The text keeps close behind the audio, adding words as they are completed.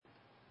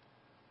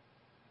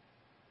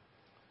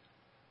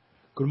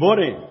Good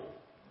morning.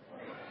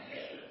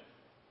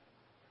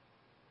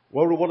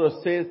 Well, we want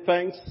to say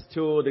thanks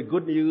to the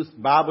Good News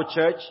Bible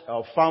Church,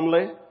 our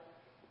family,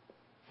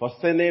 for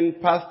sending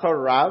Pastor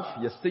Ralph,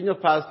 your senior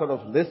pastor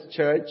of this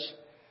church,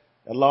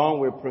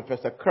 along with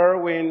Professor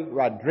Kerwin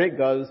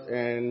Rodriguez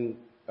and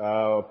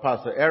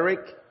Pastor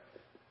Eric,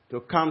 to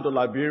come to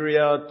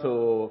Liberia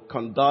to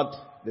conduct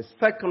the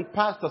second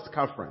pastors'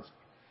 conference.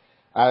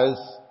 As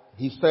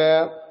he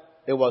said,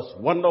 it was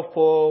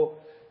wonderful,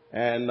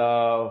 and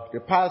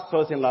the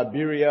pastors in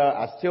Liberia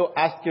are still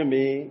asking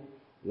me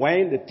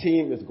when the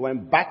team is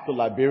going back to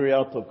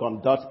Liberia to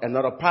conduct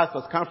another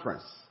pastors'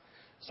 conference.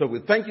 So we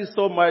thank you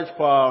so much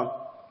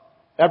for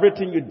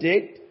everything you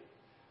did.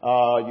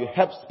 You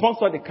helped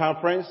sponsor the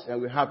conference,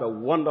 and we have a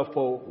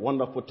wonderful,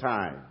 wonderful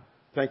time.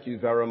 Thank you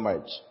very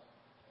much.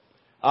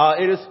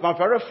 It is my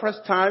very first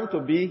time to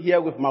be here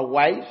with my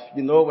wife.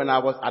 You know, when I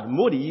was at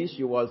Moody's,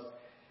 she was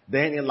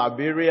then in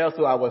Liberia,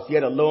 so I was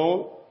here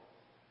alone.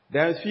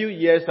 Then a few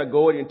years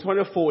ago, in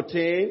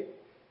 2014,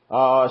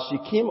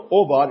 she came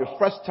over the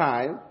first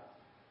time,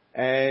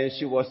 and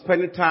she was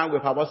spending time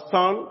with our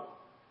son.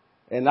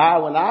 And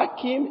when I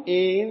came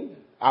in,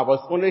 I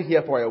was only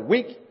here for a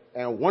week,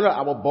 and one of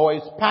our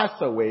boys passed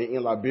away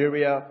in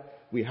Liberia.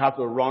 We have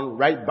to run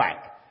right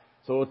back.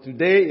 So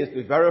today is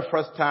the very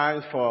first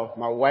time for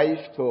my wife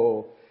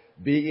to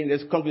be in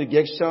this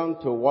congregation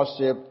to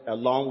worship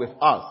along with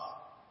us.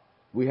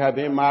 We have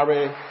been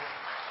married.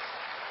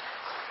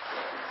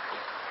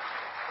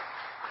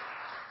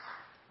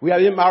 We have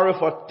been married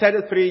for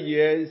 33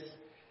 years,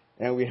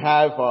 and we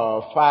have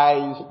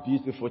 5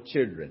 beautiful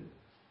children.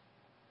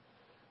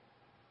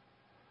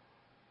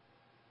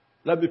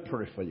 Let me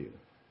pray for you.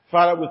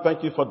 Father, we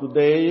thank you for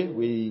today.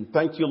 We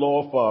thank you,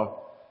 Lord,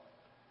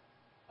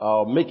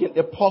 for making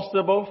it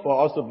possible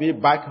for us to be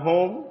back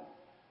home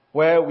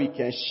where we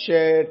can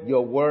share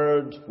your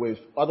word with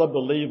other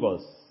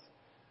believers.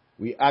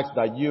 We ask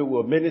that you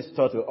will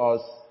minister to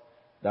us,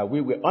 that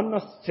we will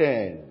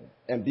understand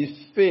and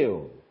be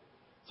filled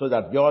so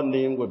that your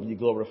name will be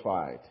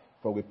glorified.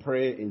 For we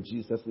pray in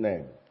Jesus'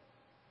 name.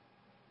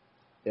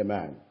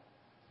 Amen.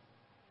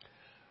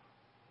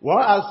 Well,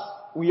 as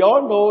we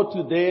all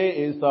know, today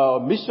is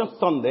Mission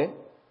Sunday,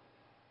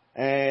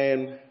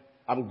 and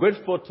I'm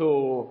grateful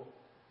to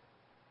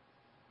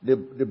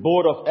the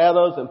board of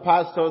elders and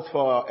pastors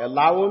for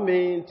allowing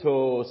me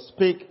to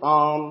speak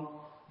on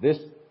this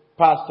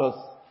Pastors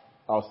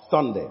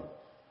Sunday.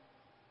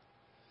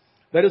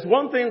 There is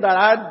one thing that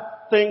I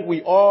think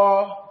we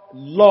all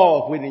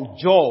love, we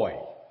enjoy,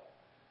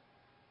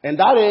 and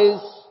that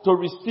is to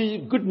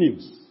receive good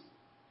news.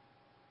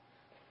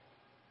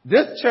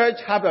 This church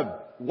has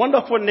a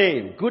wonderful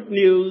name, Good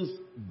News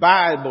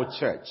Bible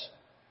Church.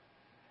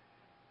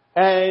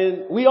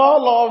 And we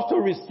all love to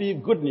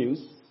receive good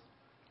news.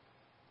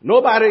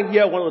 Nobody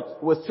here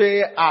will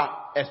say, I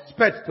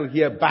expect to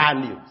hear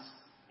bad news.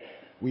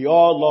 We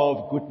all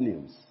love good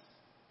news.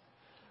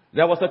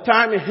 There was a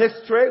time in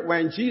history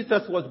when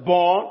Jesus was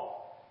born.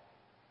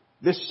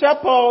 The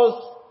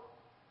shepherds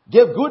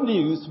gave good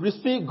news,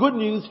 received good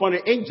news from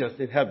the angels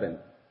in heaven.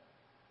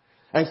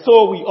 And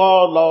so we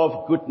all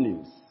love good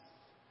news.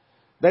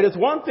 There is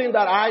one thing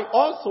that I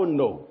also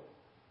know,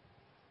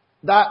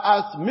 that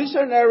as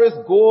missionaries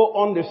go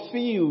on the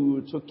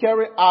field to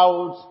carry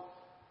out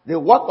the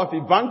work of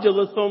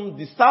evangelism,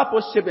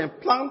 discipleship, and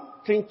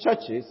planting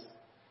churches,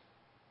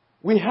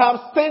 we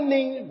have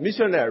sending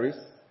missionaries,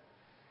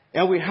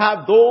 and we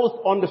have those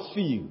on the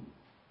field.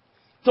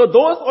 So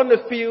those on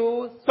the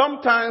field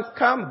sometimes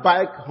come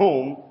back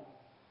home,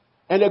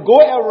 and they go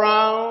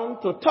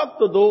around to talk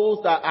to those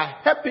that are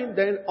helping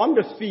them on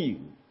the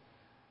field.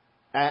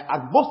 And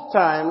at most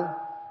times,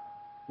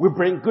 we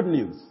bring good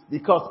news,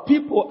 because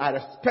people are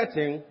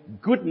expecting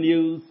good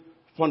news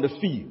from the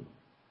field.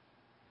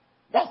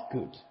 That's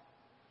good.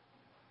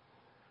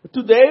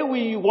 Today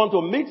we want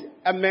to meet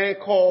a man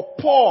called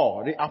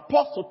Paul, the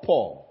Apostle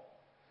Paul,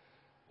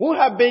 who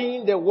has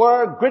been the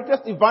world's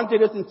greatest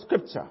evangelist in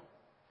Scripture.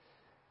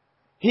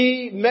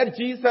 He met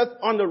Jesus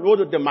on the road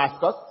to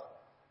Damascus,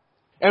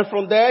 and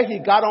from there he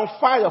got on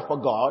fire for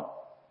God.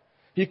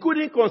 He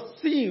couldn't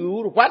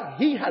conceal what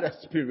he had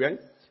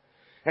experienced,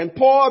 and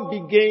Paul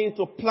began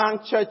to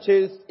plant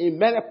churches in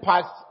many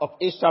parts of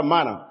Asia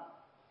Minor.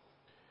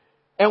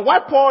 And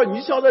what Paul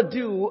usually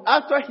do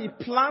after he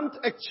planted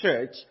a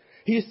church,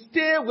 he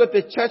stayed with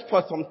the church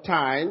for some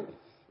time,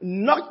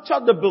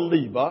 nurtured the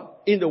believer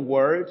in the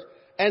word,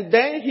 and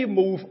then he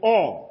moved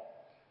on.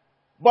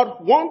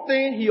 But one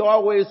thing he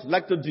always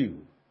liked to do,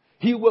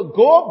 he would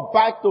go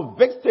back to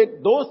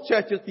visit those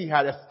churches he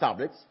had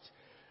established,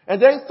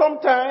 and then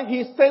sometimes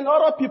he sent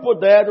other people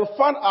there to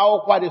find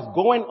out what is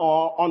going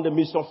on the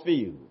mission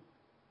field.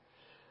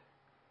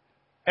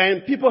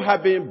 And people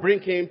have been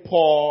bringing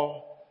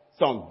Paul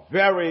some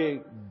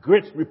very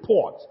great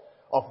reports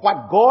of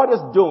what God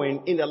is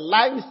doing in the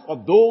lives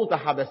of those that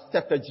have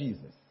accepted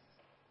Jesus.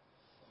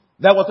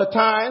 There was a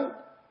time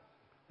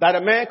that a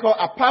man called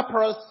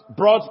Epaphras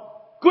brought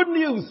good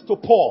news to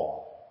Paul.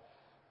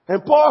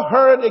 And Paul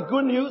heard the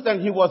good news,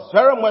 and he was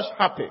very much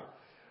happy.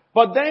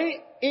 But then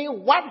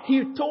in what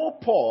he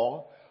told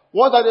Paul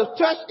was that the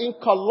church in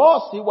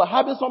Colossae were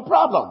having some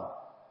problem.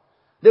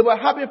 They were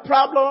having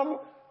problem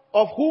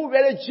of who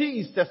really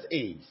Jesus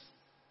is.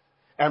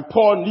 And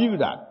Paul knew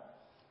that.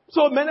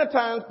 So many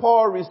times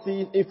Paul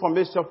received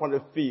information from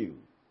the field.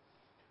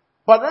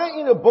 But then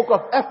in the book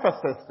of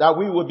Ephesus that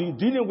we will be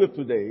dealing with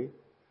today,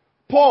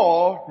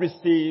 Paul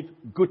received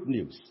good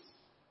news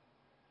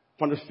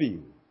from the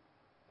field.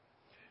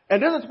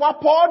 And this is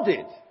what Paul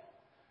did.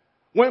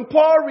 When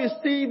Paul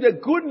received the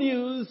good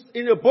news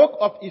in the book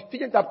of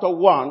Ephesians chapter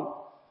 1,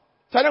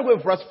 starting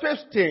with verse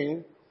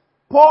 15,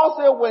 Paul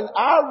said, when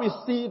I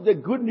received the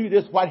good news,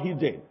 this is what he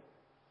did.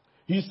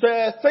 He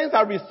said, since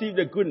I received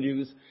the good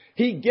news,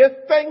 he gave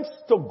thanks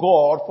to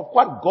God for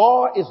what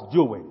God is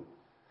doing.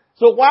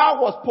 So why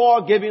was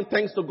Paul giving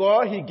thanks to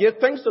God? He gave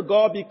thanks to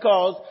God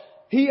because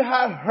he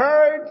had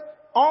heard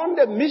on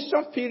the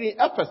mission field in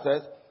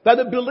Ephesus that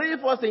the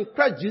believers in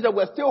Christ Jesus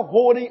were still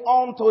holding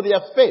on to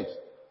their faith.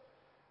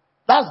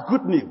 That's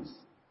good news.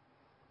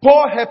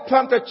 Paul had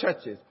planted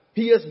churches.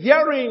 He is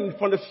hearing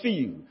from the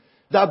field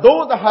that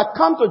those that had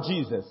come to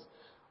Jesus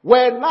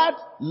were not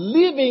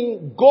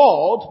leaving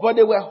God, but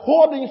they were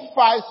holding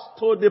fast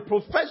to the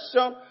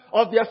profession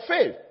of their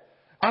faith.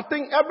 I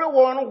think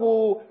everyone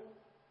who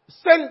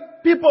send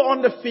people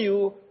on the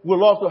field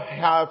will also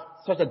have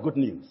such a good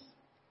news.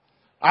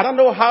 I don't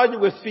know how you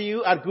will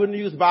feel at Good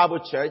News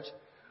Bible Church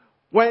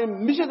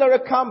when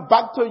missionaries come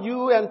back to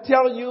you and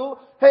tell you,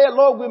 hey,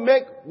 Lord, we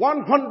make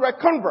 100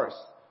 converts,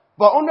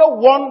 but only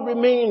one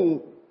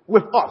remain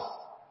with us.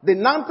 The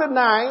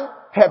 99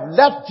 have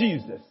left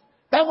Jesus.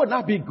 That would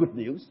not be good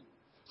news.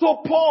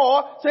 So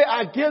Paul said,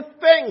 I give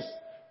thanks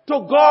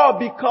to God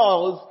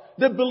because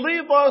the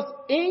believers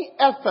in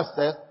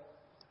Ephesus,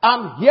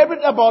 I'm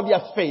hearing about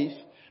their faith.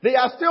 They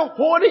are still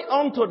holding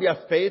on to their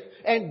faith,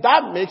 and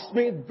that makes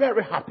me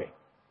very happy.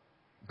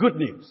 Good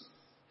news.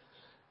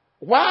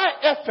 Why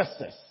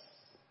Ephesus?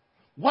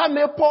 What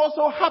made Paul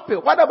so happy?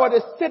 What about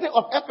the city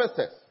of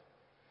Ephesus?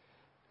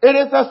 It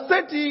is a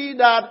city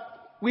that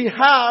we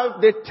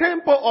have the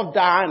temple of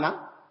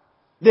Diana,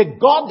 the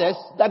goddess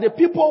that the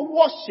people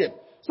worship.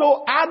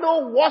 So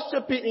idol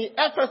worshiping in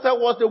Ephesus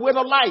was the way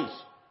of life.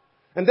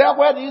 And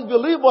therefore these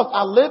believers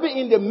are living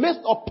in the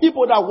midst of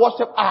people that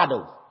worship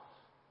idols.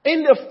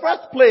 In the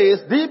first place,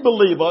 these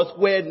believers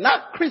were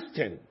not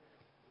Christian.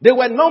 They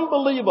were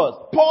non-believers.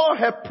 Paul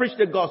had preached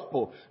the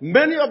gospel.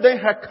 Many of them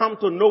had come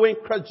to knowing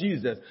Christ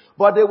Jesus.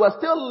 But they were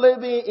still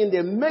living in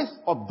the midst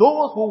of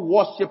those who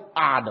worship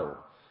idols.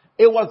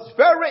 It was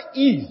very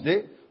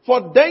easy for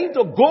them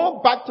to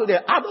go back to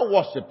their idol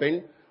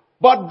worshiping.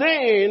 But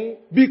then,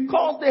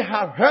 because they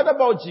have heard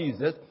about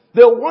Jesus,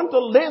 they want to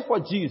live for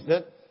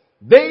Jesus,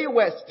 they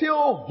were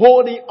still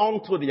holding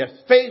on to their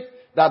faith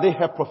that they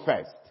had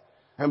professed.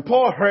 And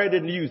Paul heard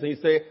the news and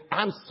he said,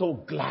 I'm so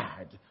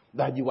glad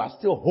that you are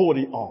still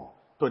holding on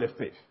to the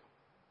faith.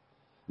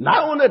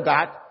 Not only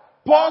that,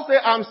 Paul said,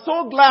 I'm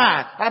so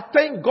glad. I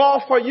thank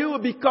God for you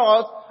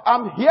because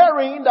I'm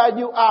hearing that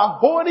you are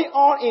holding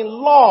on in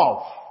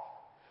love.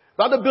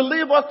 That the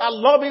believers are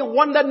loving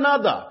one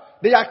another.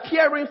 They are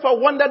caring for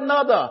one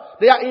another.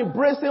 They are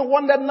embracing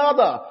one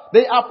another.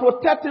 They are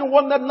protecting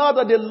one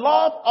another. The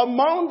love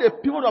among the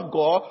people of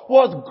God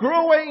was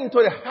growing into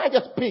the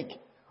highest peak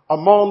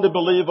among the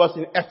believers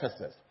in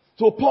Ephesus.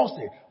 So Paul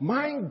said,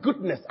 my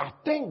goodness, I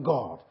thank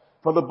God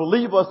for the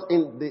believers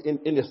in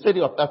the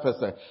city of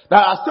Ephesus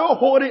that are still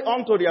holding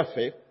on to their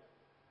faith.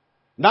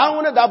 Not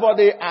only that, but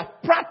they are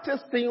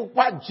practicing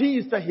what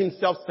Jesus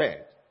himself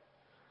said.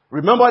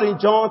 Remember in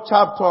John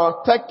chapter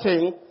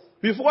 13,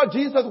 before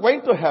Jesus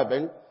went to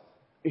heaven,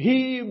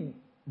 he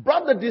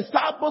brought the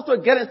disciples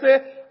together and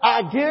said,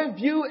 I give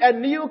you a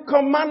new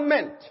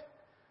commandment,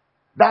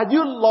 that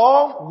you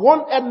love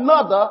one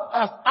another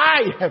as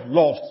I have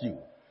loved you.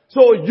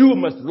 So you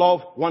must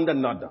love one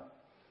another.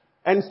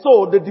 And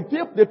so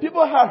the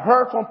people have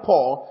heard from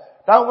Paul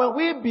that when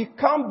we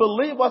become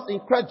believers in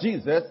Christ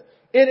Jesus,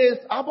 it is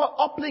our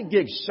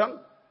obligation,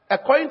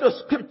 according to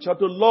scripture,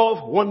 to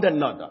love one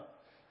another.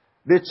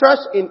 The church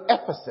in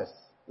Ephesus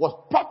was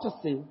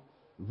practicing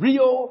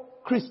real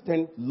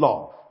Christian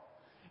love.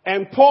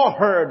 And Paul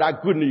heard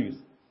that good news.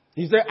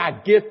 He said, I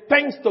give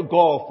thanks to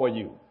God for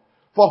you,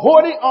 for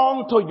holding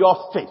on to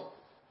your faith,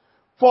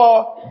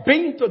 for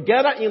being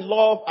together in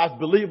love as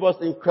believers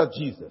in Christ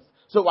Jesus.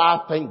 So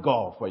I thank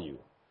God for you.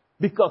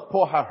 Because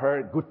Paul had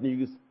heard good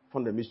news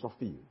from the mission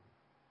field.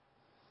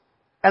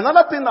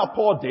 Another thing that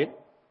Paul did,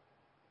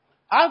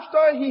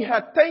 after he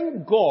had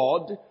thanked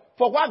God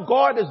for what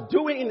God is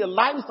doing in the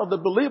lives of the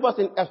believers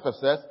in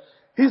Ephesus,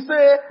 he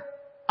said,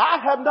 I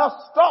have not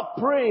stopped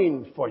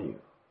praying for you.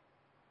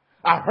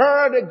 I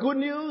heard the good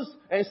news,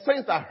 and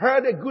since I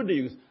heard the good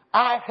news,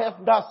 I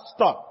have not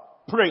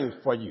stopped praying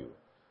for you.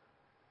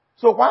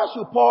 So why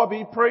should Paul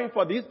be praying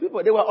for these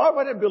people? They were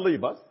already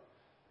believers.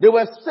 They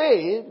were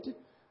saved.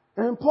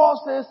 And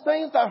Paul says,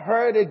 since I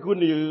heard the good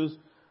news,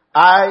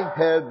 I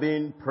have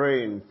been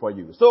praying for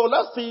you. So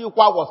let's see what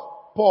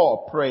was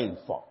Paul praying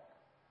for.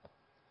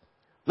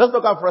 Let's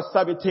look at verse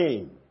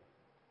 17.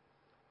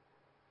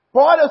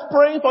 Paul is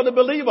praying for the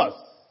believers.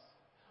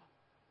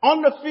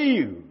 on the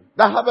few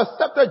that have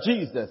accepted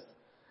Jesus,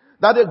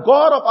 that the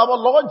God of our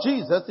Lord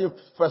Jesus, in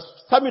verse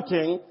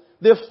 17,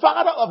 the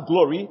Father of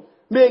glory,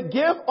 may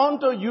give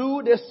unto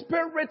you the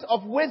spirit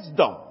of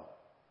wisdom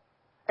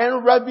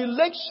and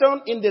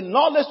revelation in the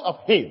knowledge of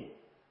him,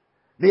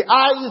 the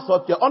eyes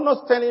of your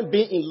understanding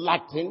being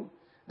enlightened,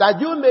 that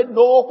you may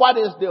know what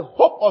is the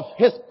hope of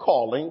his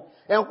calling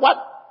and what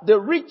the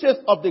riches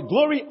of the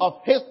glory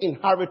of his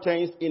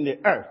inheritance in the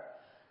earth,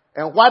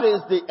 and what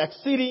is the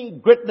exceeding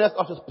greatness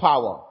of his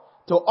power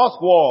to us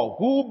all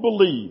who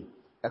believe,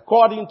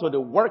 according to the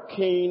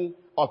working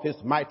of his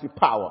mighty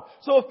power.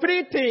 So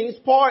 3 things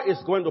Paul is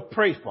going to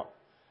pray for.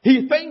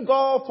 He thanked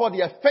God for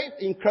their faith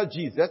in Christ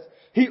Jesus.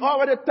 He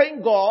already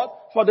thanked God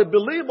for the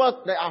believers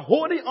that are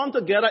holding on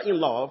together in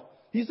love.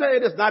 He said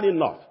it is not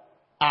enough.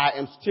 I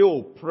am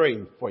still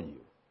praying for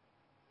you.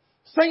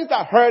 Saints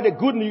that heard the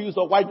good news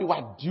of what you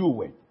are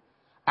doing,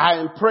 I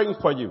am praying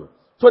for you.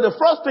 So the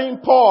first thing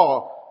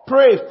Paul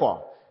prayed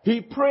for,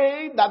 he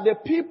prayed that the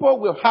people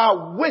will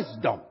have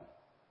wisdom.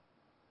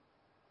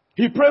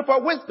 He prayed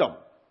for wisdom.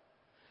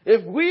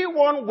 If we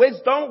want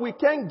wisdom, we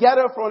can't get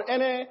it from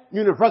any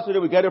university.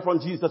 We get it from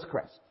Jesus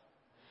Christ.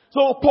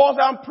 So Paul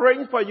said, I'm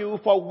praying for you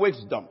for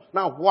wisdom.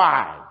 Now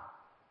why?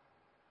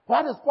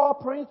 Why is Paul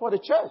praying for the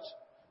church?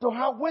 To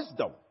have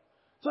wisdom.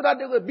 So that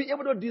they will be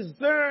able to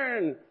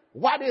discern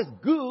what is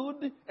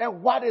good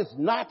and what is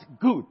not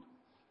good.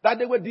 That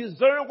they will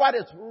discern what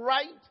is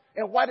right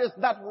and what is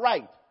not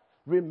right.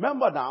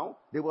 Remember now,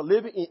 they were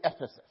living in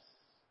Ephesus.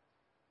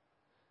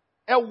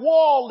 A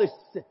walled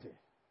city.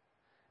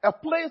 A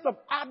place of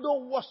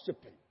idol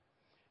worshiping.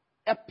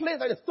 A place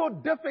that is so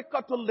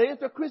difficult to live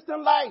the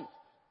Christian life.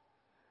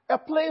 A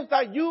place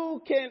that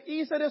you can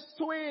easily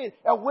sway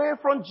away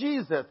from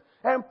Jesus.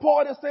 And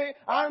Paul is saying,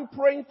 I'm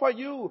praying for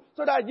you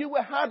so that you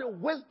will have the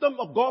wisdom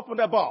of God from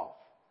above.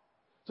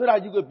 So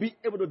that you will be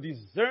able to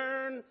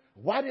discern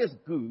what is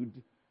good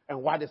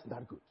and what is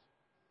not good.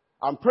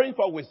 I'm praying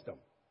for wisdom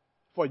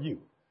for you.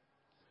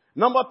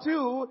 Number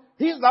 2,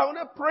 he's not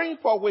only praying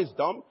for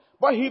wisdom,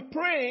 but he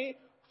praying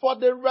for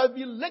the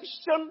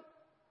revelation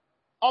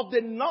of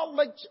the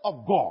knowledge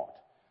of God.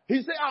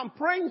 He said, I'm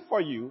praying for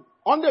you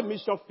on the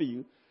mission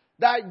field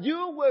that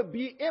you will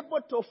be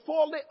able to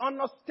fully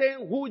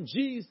understand who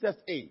Jesus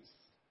is.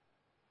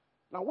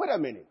 Now wait a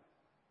minute.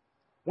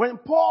 When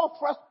Paul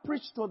first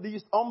preached to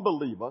these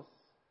unbelievers,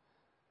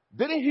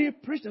 didn't he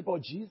preach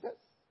about Jesus?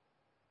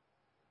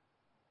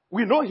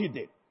 We know he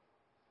did.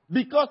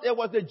 Because it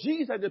was the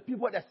Jesus the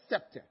people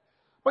accepted.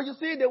 But you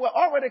see, they were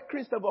already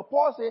Christians. But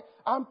Paul said,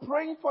 I'm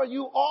praying for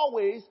you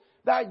always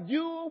that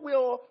you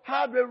will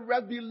have a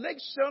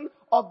revelation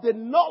of the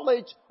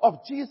knowledge of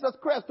Jesus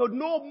Christ, to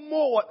know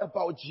more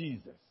about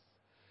Jesus.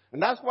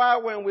 And that's why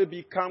when we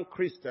become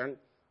Christian,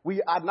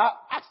 we are not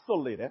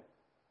isolated.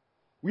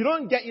 We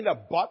don't get in a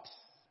box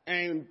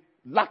and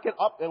lock it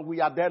up and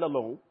we are dead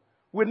alone.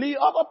 We need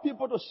other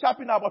people to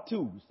sharpen our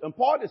tools. And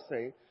Paul is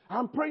saying,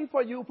 I'm praying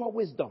for you for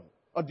wisdom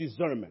or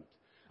discernment.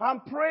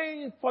 I'm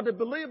praying for the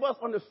believers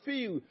on the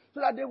field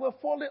so that they will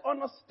fully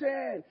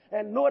understand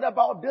and know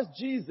about this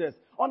Jesus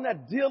on a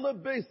daily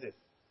basis.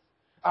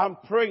 I'm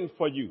praying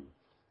for you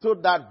so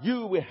that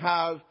you will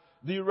have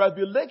the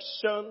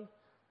revelation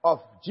of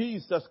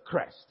Jesus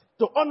Christ,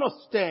 to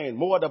understand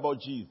more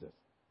about Jesus.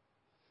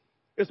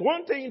 It's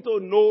one thing to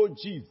know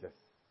Jesus.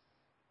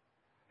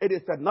 It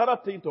is another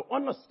thing to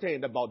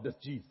understand about this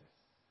Jesus.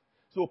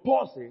 So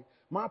Paul says,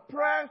 my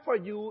prayer for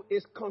you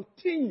is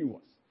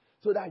continuous,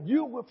 so that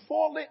you will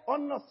fully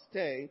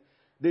understand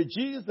the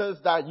Jesus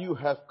that you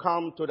have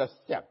come to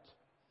accept.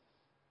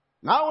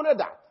 Not only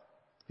that,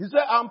 he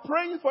said, I'm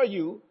praying for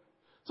you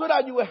so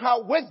that you will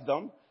have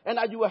wisdom and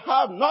that you will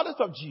have knowledge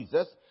of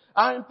Jesus.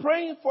 I'm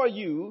praying for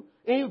you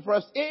in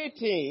verse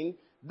 18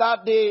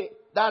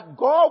 that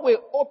God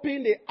will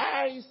open the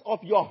eyes of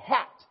your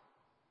heart.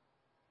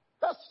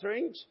 That's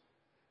strange.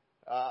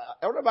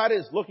 Everybody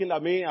is looking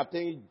at me. I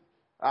think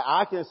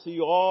I can see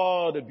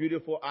all the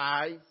beautiful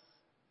eyes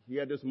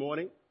here this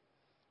morning.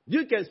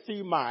 You can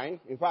see mine.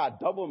 In fact,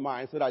 I double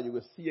mine so that you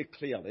will see it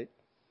clearly.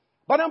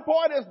 But then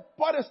Paul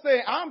is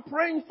saying, I'm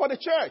praying for the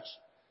church,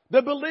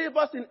 the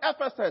believers in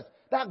Ephesus,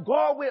 that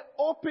God will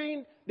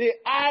open the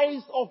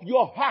eyes of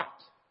your heart.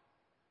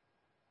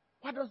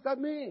 What does that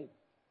mean?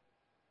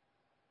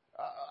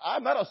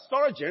 I'm not a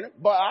surgeon,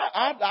 but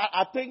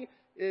I think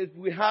if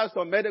we have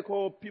some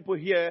medical people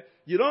here,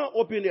 you don't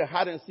open your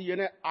heart and see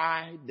any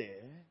eye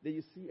there. Do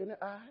you see any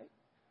eye?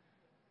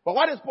 But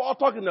what is Paul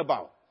talking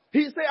about?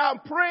 He said, I'm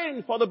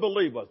praying for the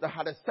believers that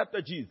had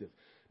accepted Jesus,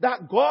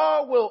 that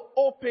God will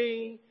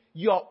open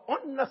your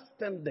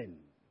understanding,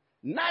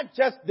 not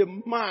just the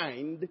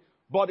mind,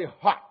 but the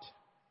heart,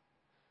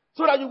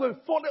 so that you will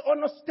fully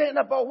understand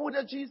about who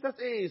the Jesus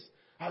is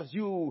as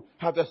you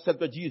have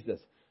accepted Jesus,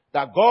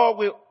 that God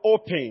will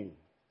open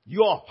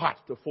your heart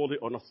to fully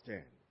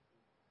understand.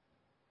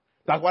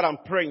 That's what I'm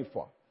praying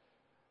for.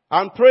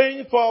 I'm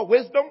praying for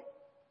wisdom.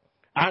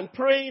 I'm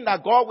praying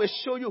that God will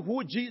show you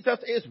who Jesus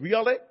is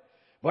really.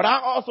 But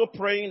I'm also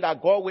praying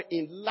that God will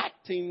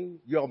enlighten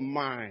your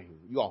mind,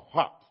 your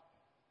heart.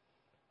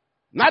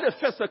 Not the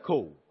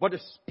physical, but the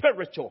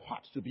spiritual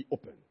heart to be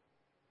open.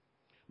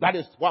 That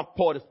is what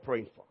Paul is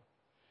praying for.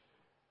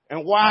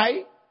 And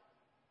why?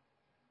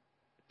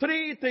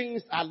 3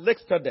 things are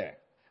listed there.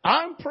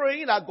 I'm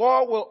praying that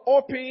God will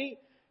open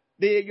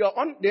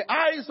the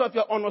eyes of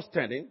your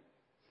understanding,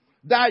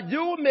 that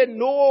you may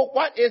know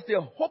what is the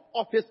hope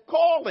of his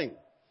calling.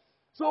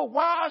 So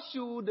why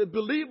should the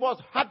believer's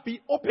heart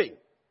be open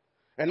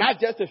and not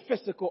just the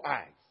physical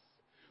eyes?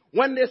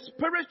 When the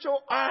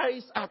spiritual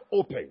eyes are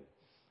open,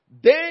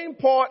 then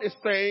Paul is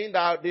saying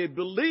that the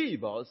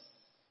believers,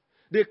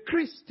 the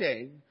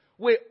Christian,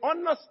 will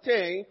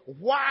understand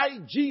why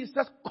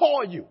Jesus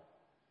called you.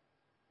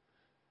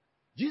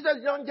 Jesus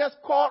didn't just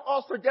call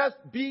us to just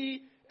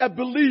be a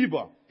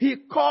believer. He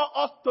called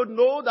us to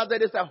know that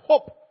there is a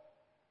hope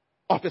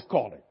of his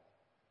calling.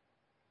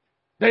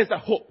 There is a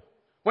hope.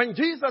 When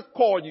Jesus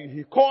called you,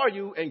 he called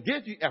you and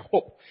gave you a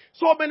hope.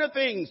 So many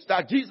things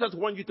that Jesus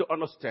wants you to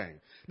understand.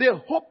 The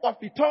hope of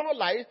eternal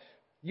life,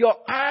 your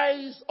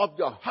eyes of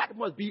your heart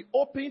must be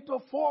open to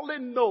fully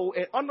know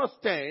and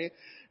understand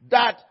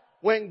that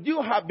when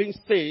you have been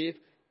saved,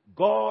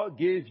 God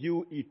gave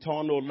you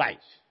eternal life.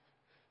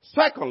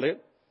 Secondly,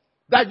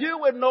 that you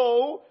will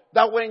know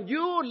that when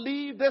you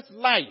leave this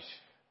life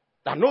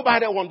that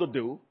nobody wants to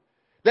do,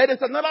 there is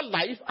another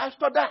life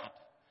after that.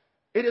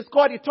 It is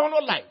called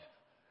eternal life.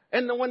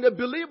 And when the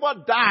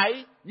believer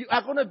dies, you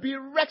are going to be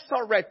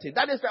resurrected.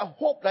 That is a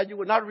hope that you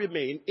will not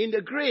remain in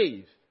the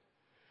grave.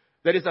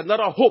 There is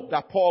another hope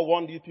that Paul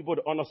wants these people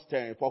to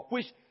understand, for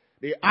which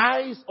the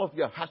eyes of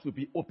your heart will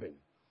be open.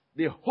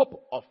 The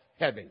hope of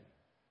heaven.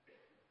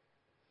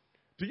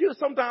 Do you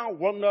sometimes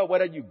wonder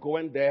whether you're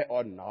going there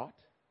or not?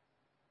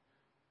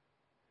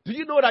 Do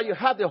you know that you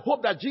have the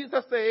hope that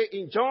Jesus said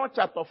in John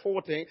chapter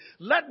 14,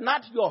 let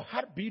not your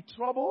heart be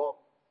troubled?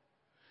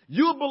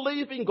 You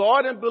believe in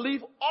God and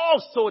believe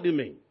also in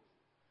me.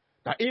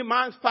 That in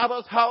my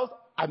Father's house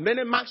are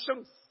many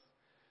mansions.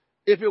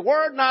 If it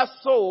were not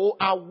so,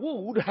 I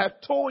would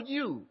have told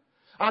you.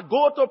 I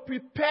go to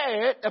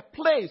prepare a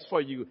place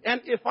for you.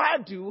 And if I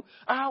do,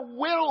 I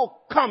will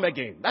come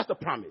again. That's the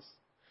promise.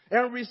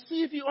 And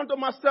receive you unto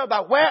myself,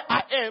 that where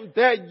I am,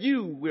 there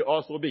you will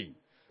also be.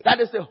 That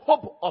is the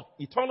hope of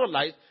eternal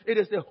life. It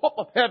is the hope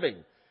of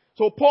heaven.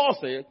 So Paul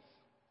said,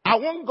 I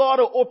want God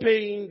to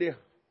open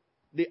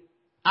the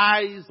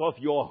eyes of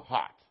your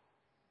heart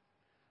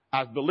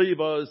as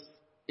believers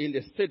in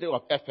the city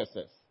of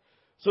Ephesus,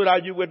 so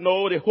that you would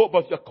know the hope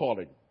of your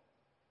calling.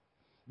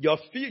 Your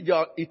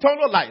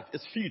eternal life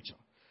is future.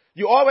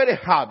 You already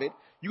have it.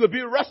 You will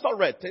be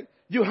resurrected.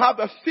 You have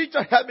a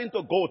future heaven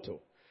to go to.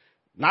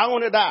 Not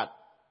only that,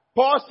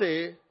 Paul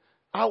says,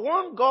 I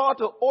want God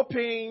to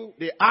open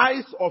the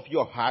eyes of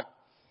your heart,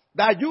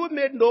 that you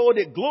may know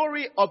the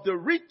glory of the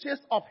riches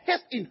of his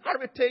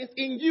inheritance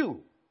in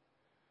you.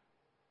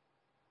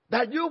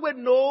 That you will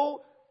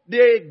know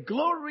the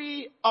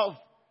glory of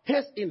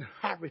his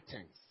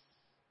inheritance.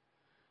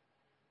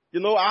 You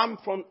know, I'm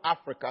from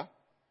Africa.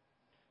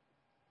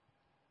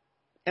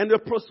 And the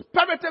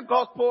prosperity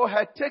gospel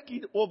had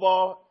taken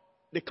over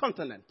the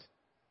continent.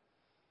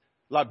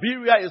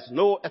 Liberia is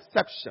no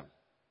exception.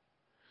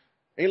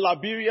 In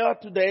Liberia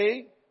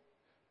today,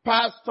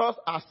 pastors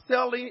are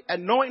selling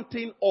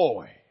anointing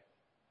oil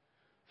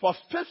for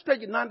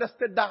 $50 United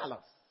States.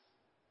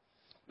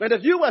 But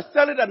if you were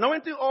selling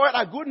anointing oil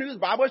at Good News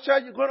Bible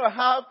Church, you're going to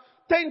have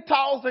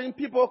 10,000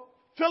 people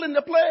filling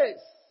the place.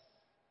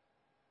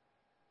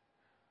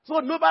 So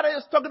nobody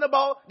is talking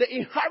about the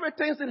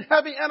inheritance in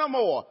heaven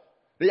anymore.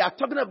 They are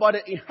talking about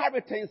the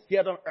inheritance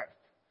here on earth.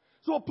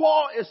 So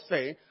Paul is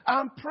saying,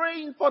 I'm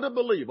praying for the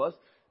believers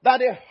that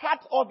the heart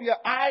of your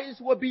eyes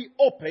will be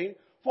open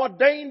for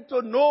them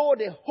to know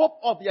the hope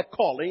of their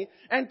calling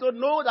and to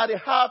know that they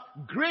have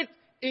great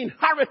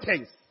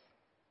inheritance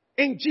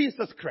in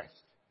Jesus Christ.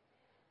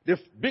 The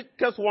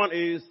biggest one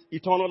is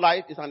eternal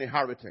life is an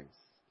inheritance.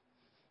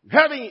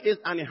 Heaven is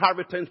an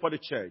inheritance for the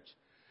church.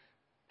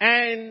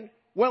 And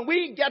when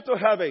we get to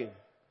heaven,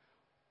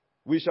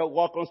 we shall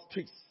walk on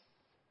streets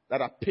that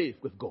are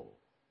paved with gold.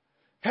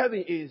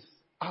 Heaven is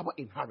our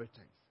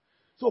inheritance.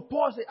 So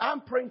Paul said,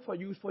 I'm praying for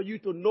you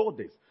to know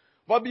this.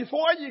 But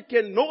before you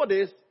can know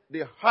this,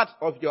 the heart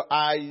of your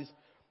eyes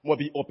will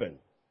be open.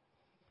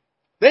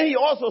 Then he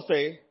also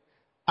said,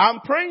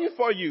 I'm praying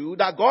for you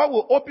that God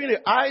will open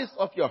the eyes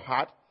of your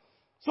heart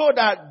so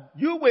that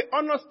you will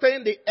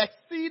understand the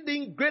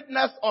exceeding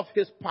greatness of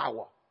his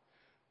power.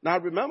 Now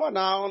remember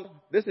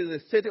now, this is the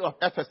city of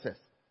Ephesus,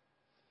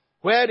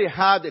 where they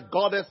have the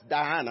goddess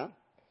Diana,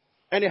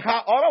 and they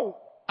have other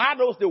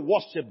idols they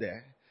worship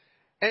there.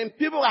 And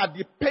people are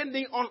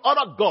depending on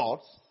other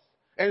gods.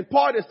 And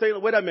Paul is saying,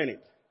 wait a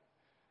minute.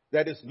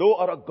 There is no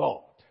other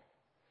God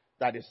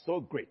that is so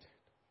great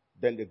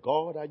than the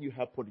God that you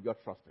have put your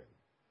trust in.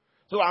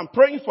 So I'm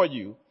praying for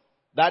you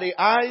that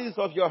the eyes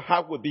of your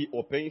heart will be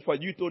open for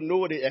you to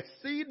know the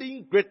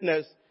exceeding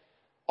greatness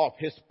of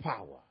his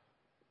power.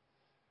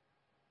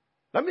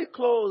 Let me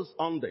close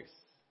on this.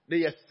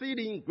 The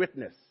exceeding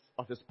greatness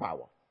of his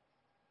power.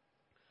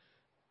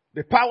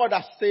 The power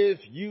that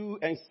saves you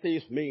and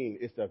saves me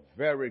is a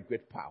very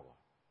great power.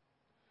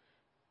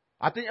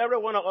 I think every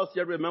one of us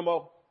here remember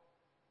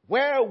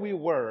where we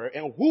were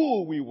and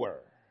who we were.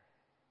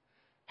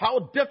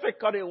 How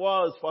difficult it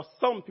was for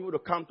some people to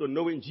come to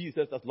knowing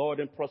Jesus as Lord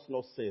and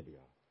personal Savior.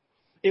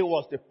 It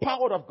was the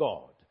power of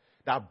God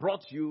that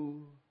brought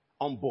you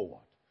on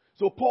board.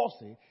 So Paul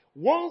said,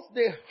 once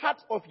the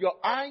heart of your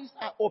eyes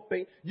are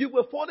open, you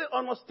will fully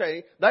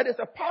understand that is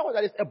a power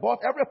that is above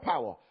every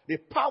power. The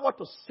power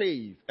to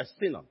save a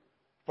sinner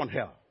from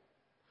hell.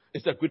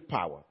 It's a good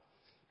power.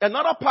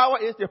 Another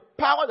power is the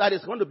power that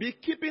is going to be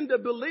keeping the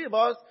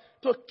believers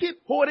to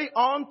keep holding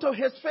on to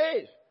his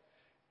faith.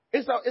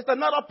 It's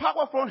another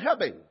power from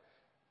heaven.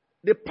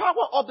 The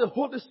power of the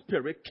Holy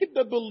Spirit keep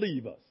the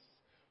believers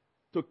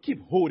to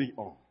keep holding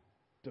on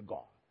to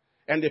God.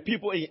 And the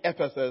people in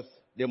Ephesus,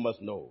 they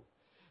must know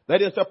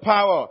that is a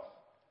power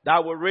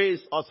that will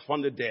raise us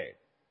from the dead.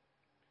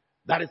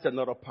 That is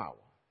another power.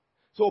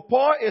 So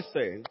Paul is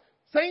saying,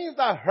 since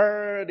I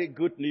heard the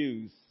good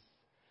news,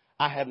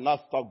 I have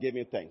not stopped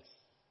giving thanks.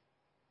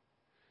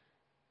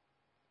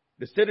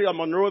 The city of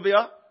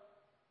Monrovia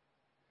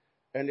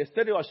and the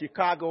city of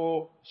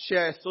Chicago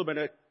share so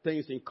many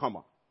things in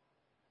common.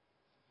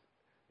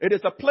 It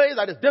is a place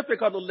that is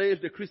difficult to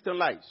live the Christian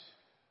life.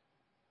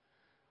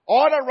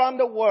 All around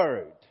the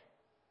world,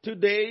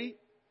 today,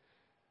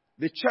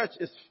 the church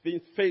is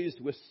being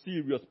faced with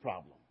serious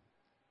problems.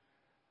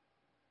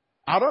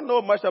 I don't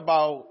know much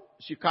about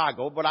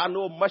Chicago, but I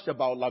know much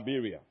about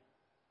Liberia,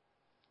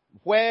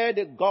 where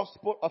the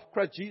gospel of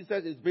Christ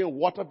Jesus is being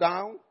watered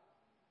down.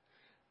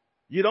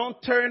 You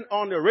don't turn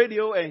on the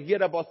radio and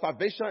hear about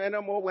salvation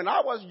anymore. When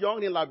I was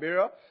young in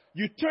Liberia,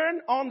 you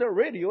turn on the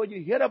radio,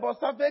 you hear about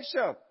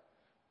salvation.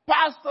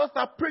 Pastors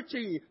are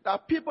preaching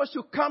that people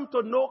should come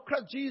to know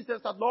Christ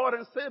Jesus as Lord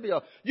and Savior.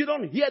 You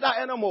don't hear that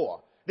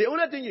anymore. The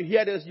only thing you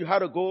hear is you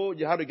have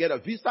to get a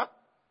visa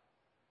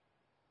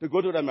to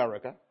go to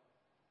America.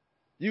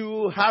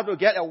 You have to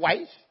get a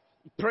wife.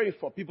 Praying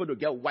for people to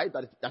get a wife.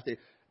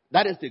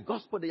 That is the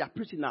gospel they are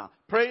preaching now.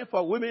 Praying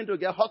for women to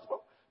get husband.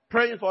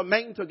 Praying for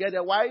men to get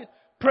a wife.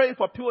 Praying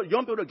for people,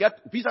 young people to get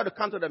visa to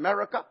come to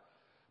America.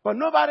 But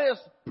nobody is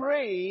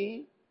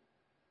praying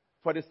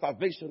for the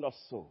salvation of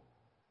souls.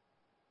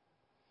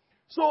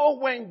 So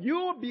when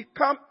you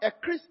become a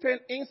Christian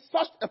in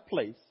such a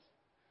place,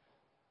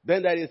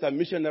 then there is a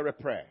missionary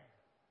prayer.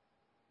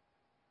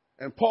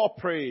 And Paul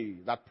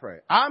prayed that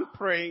prayer. I'm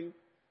praying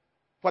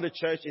for the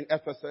church in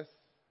Ephesus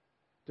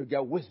to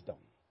get wisdom.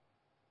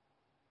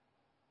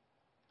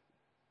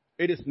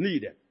 It is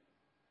needed.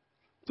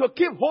 To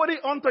keep holding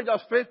on to your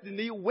faith, you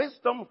need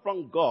wisdom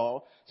from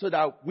God so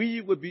that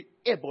we will be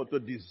able to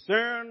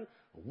discern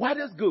what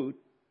is good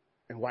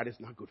and what is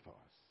not good for us.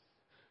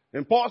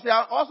 And Paul said,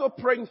 I'm also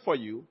praying for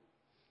you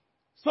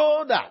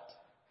so that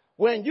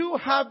when you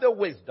have the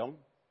wisdom,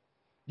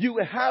 you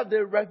will have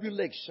the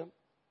revelation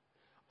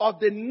of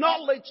the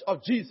knowledge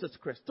of Jesus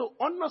Christ, to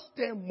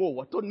understand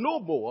more, to know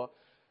more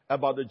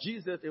about the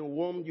Jesus in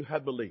whom you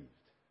have believed.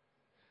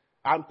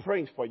 I'm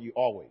praying for you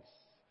always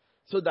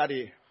so that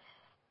the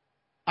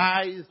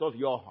eyes of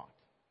your heart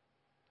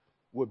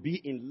will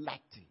be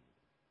enlightened,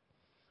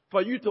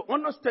 for you to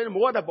understand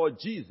more about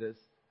Jesus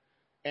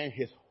and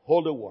his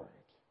holy word.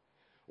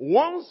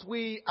 Once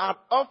we are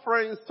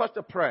offering such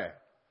a prayer,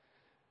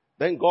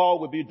 then God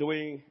will be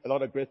doing a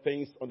lot of great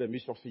things on the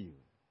mission field.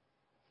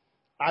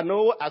 I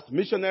know as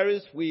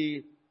missionaries,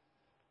 we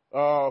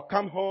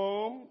come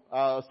home.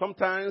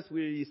 Sometimes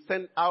we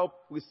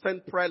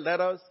send prayer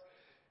letters,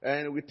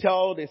 and we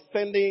tell the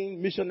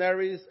sending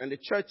missionaries and the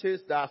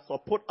churches that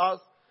support us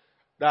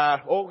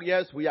that, oh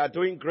yes, we are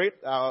doing great.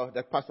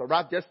 That Pastor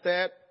Ralph just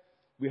said.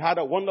 We had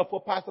a wonderful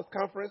pastors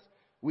conference.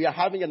 We are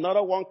having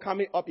another one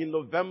coming up in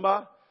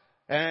November.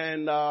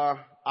 And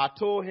I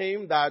told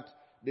him that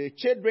the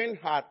children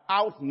had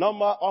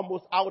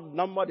almost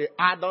outnumbered the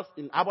adults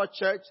in our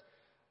church.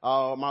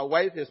 My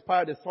wife is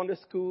part of the Sunday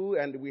school,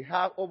 and we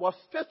have over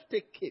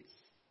 50 kids.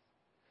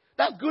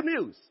 That's good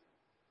news.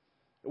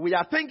 We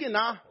are thinking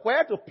now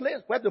where to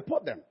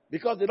put them,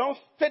 because they don't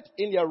fit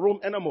in their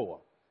room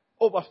anymore.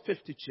 Over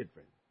 50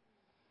 children.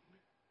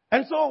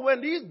 And so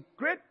when these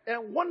great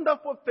and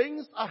wonderful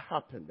things are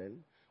happening,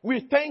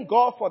 we thank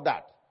God for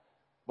that.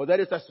 But there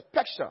is a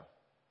special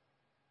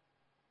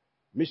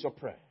mission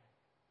prayer,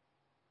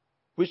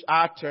 which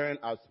I term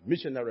as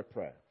missionary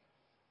prayer.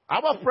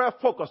 Our prayer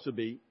focus will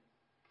be,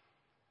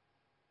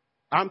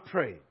 I'm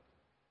praying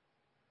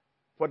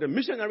for the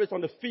missionaries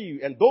on the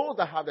field and those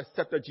that have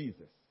accepted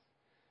Jesus,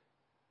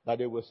 that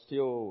they will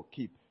still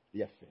keep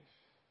their faith.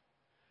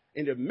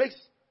 In the midst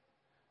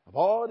of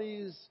all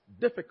these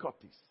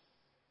difficulties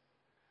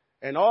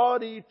and all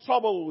the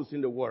troubles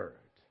in the world,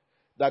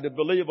 that the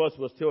believers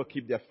will still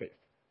keep their faith.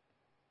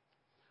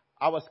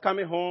 I was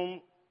coming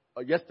home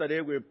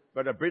yesterday with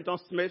Brother Brenton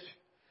Smith,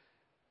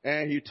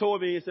 and he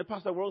told me, he said,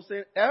 Pastor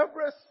Wilson,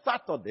 every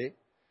Saturday,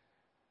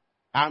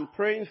 I'm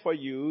praying for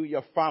you,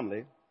 your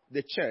family,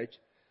 the church,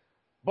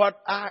 but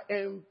I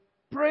am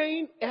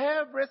praying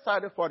every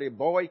Saturday for the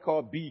boy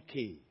called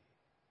BK.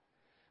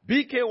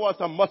 BK was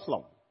a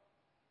Muslim.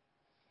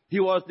 He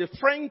was the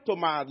friend to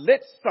my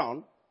late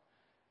son.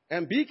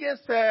 And BK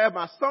said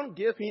my son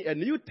gave him a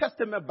New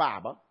Testament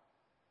Bible.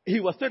 He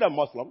was still a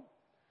Muslim.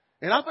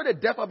 And after the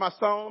death of my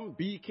son,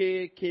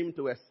 BK came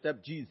to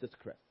accept Jesus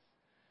Christ.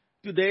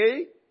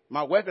 Today,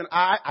 my wife and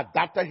I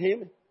adopted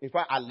him. In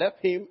fact, I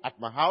left him at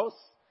my house.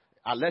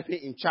 I left him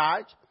in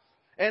charge.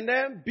 And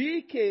then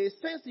BK,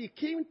 since he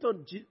came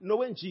to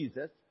knowing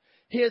Jesus,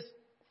 his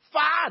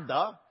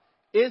father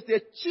is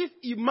the chief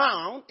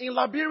imam in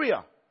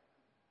Liberia.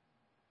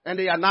 And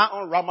they are now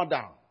on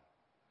Ramadan.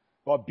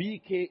 But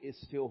BK is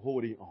still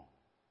holding on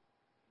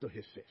to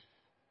his faith.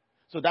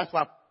 So that's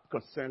what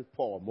concerns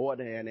Paul more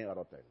than any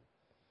other thing.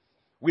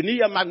 We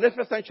need a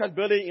magnificent church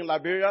building in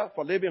Liberia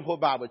for Living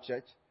Hope Bible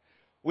Church.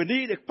 We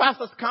need a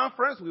pastor's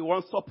conference. We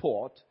want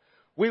support.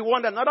 We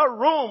want another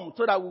room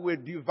so that we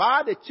will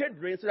divide the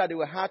children so that they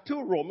will have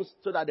 2 rooms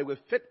so that they will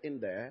fit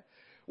in there.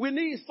 We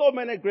need so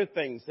many great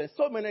things, and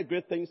so many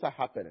great things are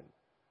happening.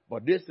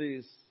 But this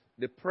is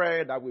the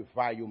prayer that we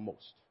value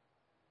most.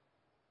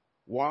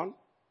 One,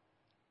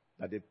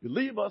 that the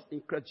believers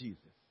in Christ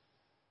Jesus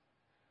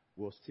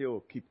will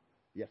still keep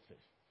their faith.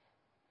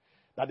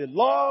 That the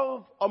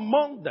love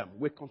among them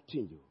will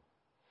continue.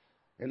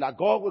 And that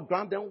God will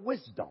grant them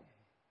wisdom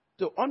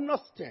to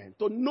understand,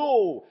 to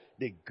know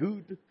the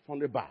good from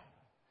the bad.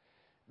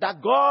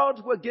 That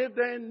God will give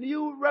them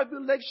new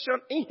revelation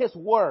in His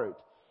Word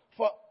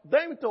for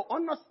them to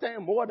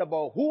understand more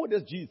about who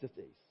this Jesus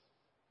is.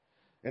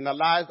 And the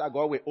lives that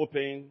God will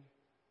open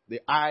the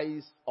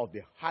eyes of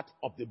the heart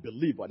of the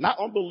believer. Not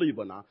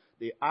unbeliever now.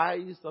 The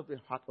eyes of the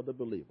heart of the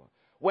believer.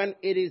 When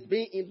it is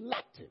being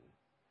enlightened,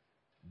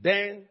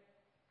 then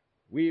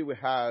we will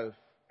have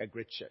a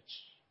great church.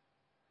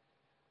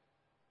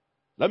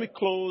 Let me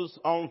close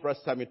on verse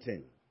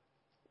 17.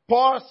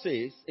 Paul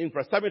says in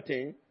verse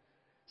 17,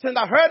 since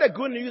I heard the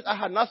good news, I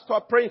had not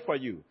stopped praying for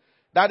you,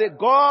 that the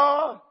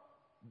God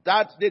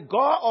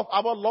of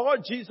our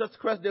Lord Jesus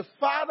Christ, the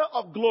Father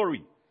of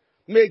glory,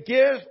 may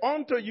give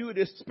unto you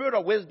the spirit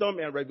of wisdom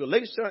and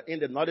revelation in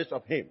the knowledge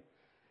of Him.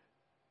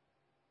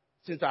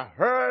 Since I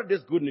heard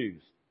this good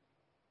news,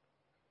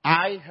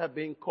 I have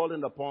been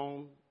calling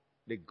upon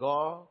the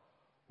God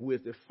who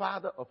is the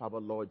Father of our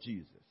Lord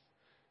Jesus.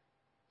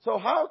 So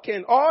how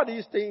can all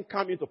these things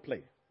come into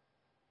play?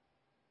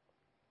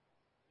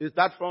 Is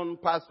that from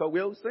Pastor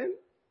Wilson?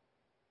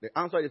 The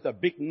answer is a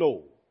big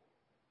no.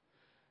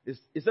 Is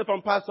it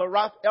from Pastor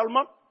Ralph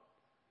Elmer?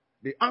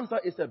 The answer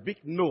is a big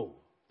no.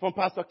 From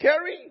Pastor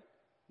Kerry?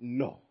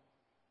 No.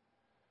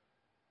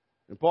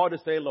 And Paul to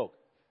say, look,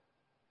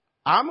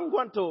 I'm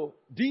going to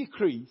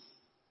decrease,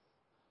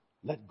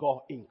 let God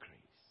increase.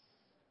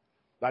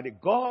 That the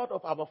God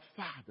of our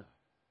Father,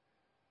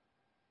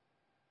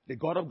 the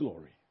God of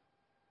glory,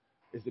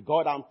 is the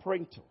God I'm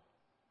praying to.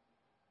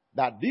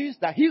 That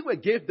He will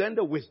give them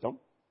the wisdom,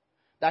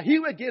 that He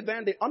will give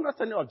them the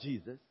understanding of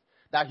Jesus,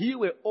 that He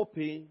will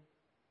open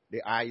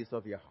the eyes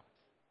of your heart.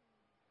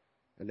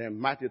 And then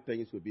mighty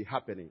things will be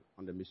happening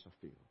on the mission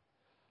field.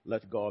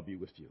 Let God be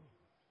with you.